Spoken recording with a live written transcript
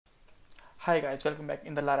Hi guys, welcome back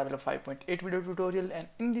in the Laravel 5.8 video tutorial, and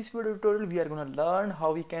in this video tutorial we are going to learn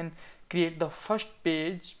how we can create the first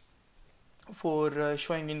page for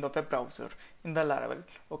showing in the web browser in the Laravel.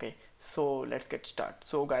 Okay, so let's get started.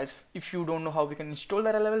 So guys, if you don't know how we can install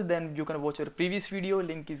the Laravel, then you can watch our previous video,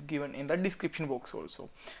 link is given in the description box also.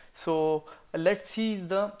 So let's see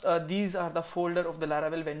these are the folder of the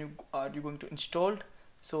Laravel when you are going to install.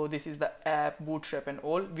 So this is the app, bootstrap and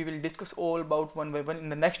all. We will discuss all about one by one in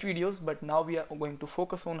the next videos, but now we are going to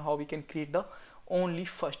focus on how we can create the only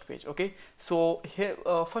first page. Okay, so here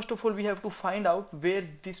first of all we have to find out where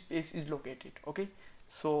this page is located. Okay,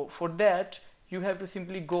 so for that you have to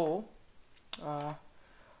simply go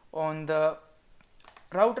on the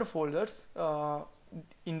router folders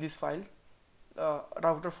in this file.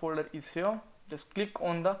 Router folder is here. Just click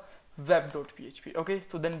on the web.php. okay,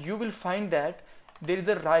 so then you will find that there is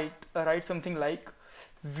a write something like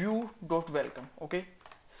view.welcome. okay,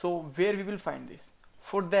 so where we will find this?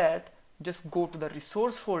 For that, just go to the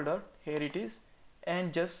resource folder, here it is,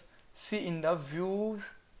 and just see in the views,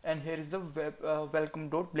 and here is the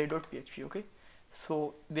welcome.blade.php. okay,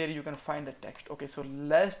 so there you can find the text. Okay, so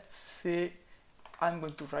let's say I'm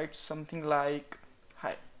going to write something like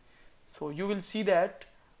hi. So you will see that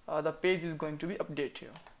the page is going to be updated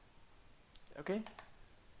here. Okay,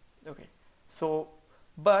 so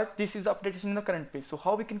but this is updated in the current page. So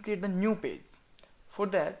how we can create the new page? For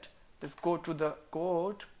that, just go to the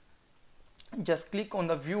code, just click on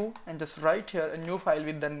the view and just write here a new file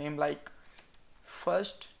with the name like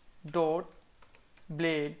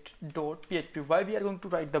first.blade.php. Why we are going to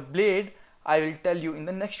write the blade, I will tell you in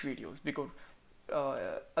the next videos, because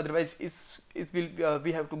otherwise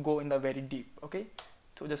we have to go in the very deep. Okay,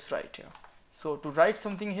 so just write here. So to write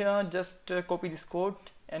something here, just copy this code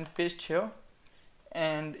and paste here,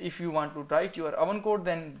 and if you want to write your own code,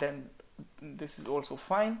 then this is also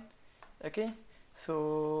fine. Okay,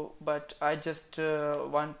 so but I just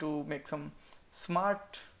want to make some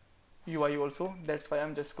smart UI also, that's why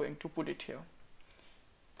I'm just going to put it here.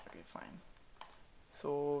 Okay, fine.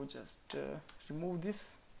 So just remove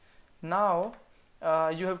this. Now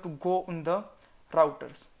you have to go on the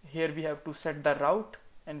routers. Here we have to set the route,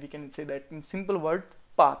 and we can say that in simple word,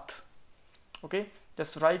 path. Okay,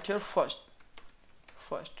 just write here first.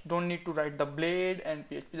 Don't need to write the blade and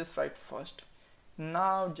php, just write first.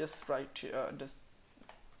 Now just write here, just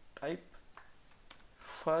type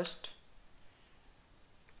first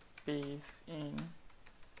page in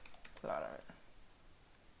Laravel.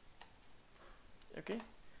 Okay,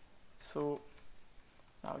 so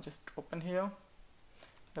now just open here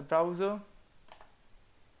the browser,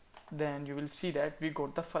 then you will see that we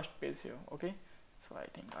got the first page here. Okay, so I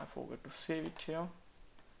think I forgot to save it here.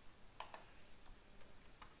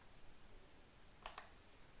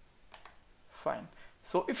 Fine.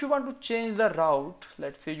 So if you want to change the route,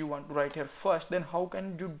 let's say you want to write here first, then how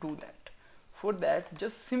can you do that? For that,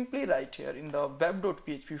 just simply write here in the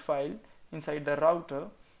web.php file inside the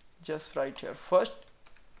router, just write here first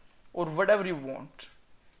or whatever you want.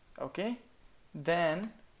 Okay,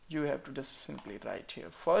 then you have to just simply write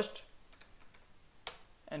here first,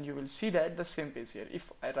 and you will see that the same page here.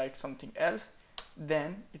 If I write something else,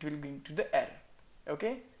 then it will go into the error.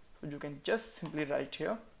 Okay, so you can just simply write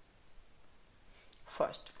here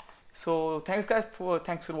first. So thanks guys,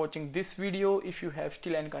 thanks for watching this video. If you have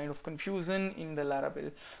still any kind of confusion in the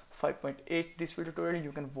Laravel 5.8 this video tutorial,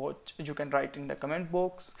 you can write in the comment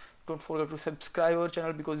box. Don't forget to subscribe our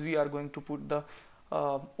channel, because we are going to put the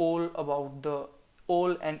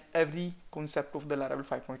all and every concept of the Laravel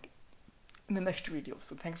 5.8 in the next video.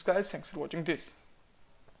 So thanks guys, thanks for watching this.